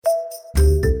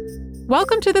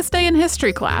Welcome to This Day in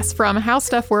History class from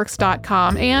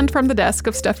HowStuffWorks.com and from the desk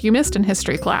of Stuff You Missed in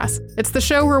History class. It's the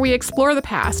show where we explore the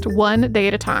past one day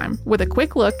at a time with a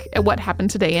quick look at what happened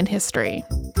today in history.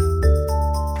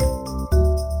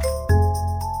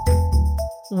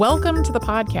 Welcome to the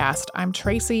podcast. I'm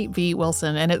Tracy V.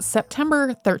 Wilson, and it's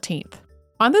September 13th.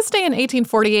 On this day in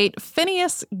 1848,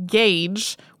 Phineas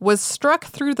Gage was struck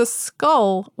through the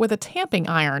skull with a tamping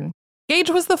iron. Gage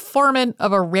was the foreman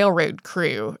of a railroad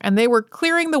crew, and they were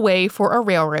clearing the way for a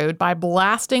railroad by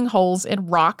blasting holes in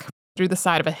rock through the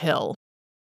side of a hill.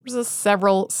 It was a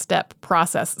several-step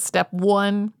process. Step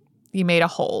 1, you made a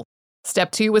hole.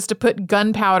 Step 2 was to put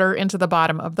gunpowder into the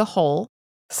bottom of the hole.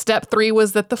 Step 3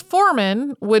 was that the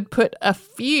foreman would put a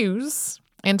fuse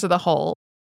into the hole.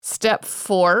 Step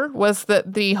 4 was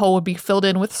that the hole would be filled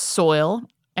in with soil,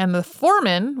 and the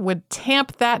foreman would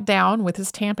tamp that down with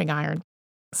his tamping iron.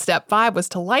 Step 5 was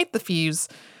to light the fuse.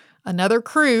 Another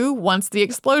crew, once the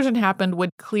explosion happened, would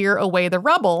clear away the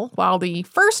rubble, while the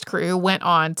first crew went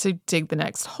on to dig the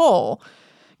next hole.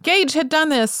 Gage had done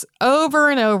this over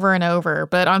and over and over,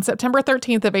 but on September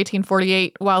 13th of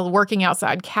 1848, while working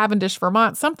outside Cavendish,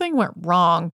 Vermont, something went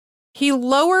wrong. He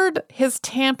lowered his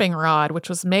tamping rod, which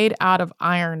was made out of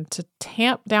iron, to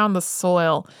tamp down the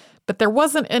soil, but there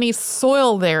wasn't any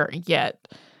soil there yet.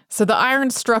 So the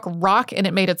iron struck rock and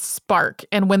it made it spark.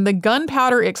 And when the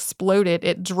gunpowder exploded,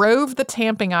 it drove the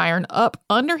tamping iron up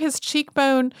under his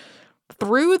cheekbone,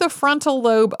 through the frontal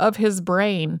lobe of his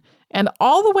brain, and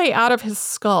all the way out of his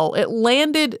skull. It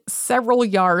landed several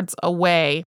yards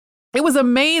away. It was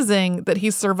amazing that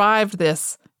he survived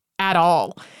this at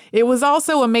all. It was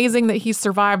also amazing that he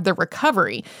survived the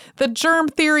recovery. The germ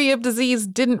theory of disease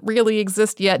didn't really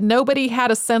exist yet. Nobody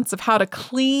had a sense of how to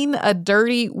clean a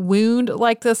dirty wound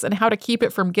like this and how to keep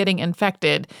it from getting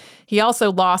infected. He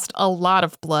also lost a lot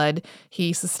of blood.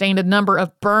 He sustained a number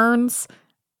of burns,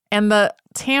 and the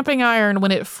tamping iron,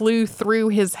 when it flew through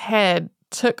his head,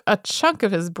 took a chunk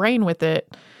of his brain with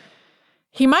it.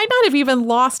 He might not have even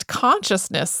lost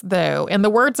consciousness, though. In the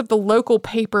words of the local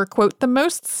paper, quote, "The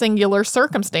most singular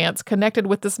circumstance connected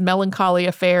with this melancholy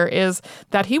affair is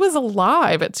that he was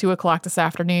alive at 2 o'clock this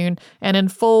afternoon and in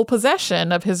full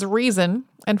possession of his reason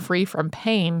and free from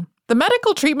pain." The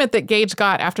medical treatment that Gage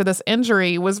got after this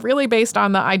injury was really based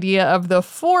on the idea of the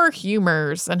 4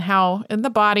 humors and how in the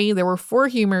body there were 4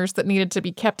 humors that needed to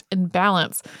be kept in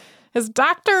balance. His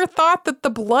doctor thought that the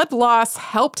blood loss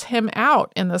helped him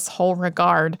out in this whole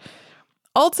regard.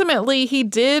 Ultimately, he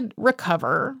did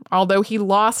recover, although he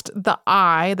lost the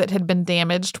eye that had been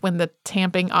damaged when the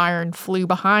tamping iron flew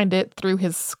behind it through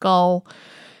his skull.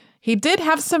 He did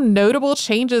have some notable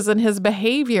changes in his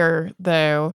behavior,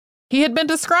 though. He had been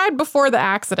described before the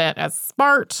accident as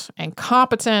smart and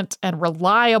competent and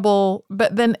reliable,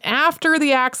 but then after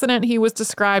the accident, he was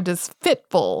described as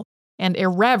fitful and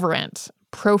irreverent,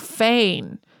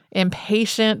 profane,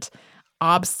 impatient,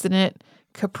 obstinate,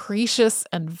 capricious,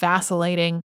 and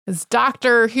vacillating. His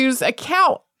doctor, whose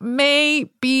account may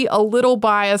be a little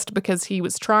biased because he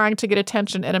was trying to get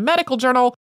attention in a medical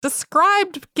journal,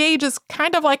 described Gage as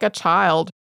kind of like a child.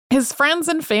 His friends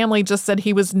and family just said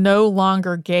he was no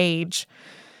longer Gage.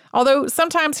 Although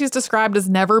sometimes he's described as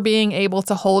never being able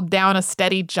to hold down a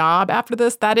steady job after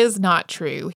this, that is not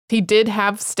true. He did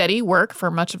have steady work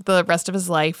for much of the rest of his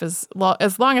life, as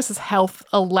long as his health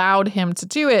allowed him to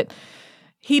do it.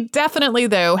 He definitely,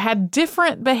 though, had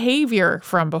different behavior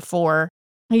from before.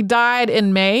 He died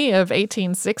in May of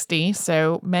 1860,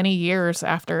 so many years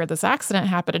after this accident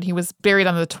happened, and he was buried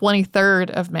on the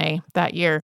 23rd of May that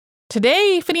year.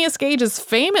 Today, Phineas Gage is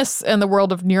famous in the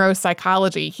world of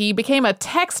neuropsychology. He became a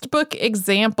textbook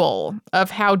example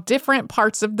of how different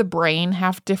parts of the brain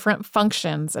have different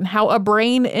functions and how a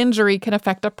brain injury can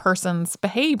affect a person's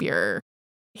behavior.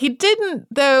 He didn't,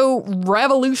 though,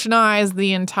 revolutionize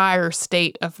the entire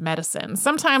state of medicine.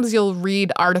 Sometimes you'll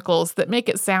read articles that make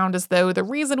it sound as though the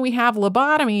reason we have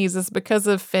lobotomies is because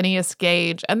of Phineas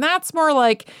Gage, and that's more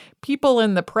like people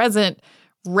in the present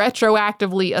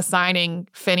retroactively assigning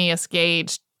Phineas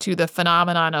Gage to the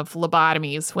phenomenon of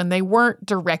lobotomies when they weren't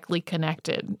directly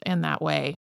connected in that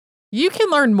way. You can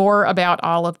learn more about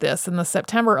all of this in the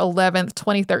September 11th,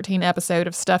 2013 episode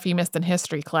of Stuff You Missed in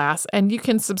History Class, and you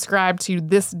can subscribe to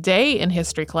This Day in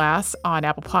History Class on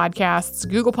Apple Podcasts,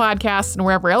 Google Podcasts, and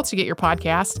wherever else you get your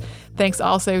podcasts. Thanks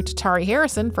also to Tari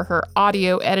Harrison for her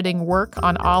audio editing work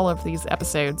on all of these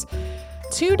episodes.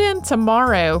 Tune in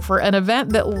tomorrow for an event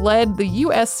that led the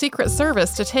U.S. Secret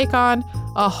Service to take on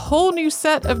a whole new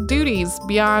set of duties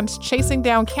beyond chasing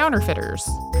down counterfeiters.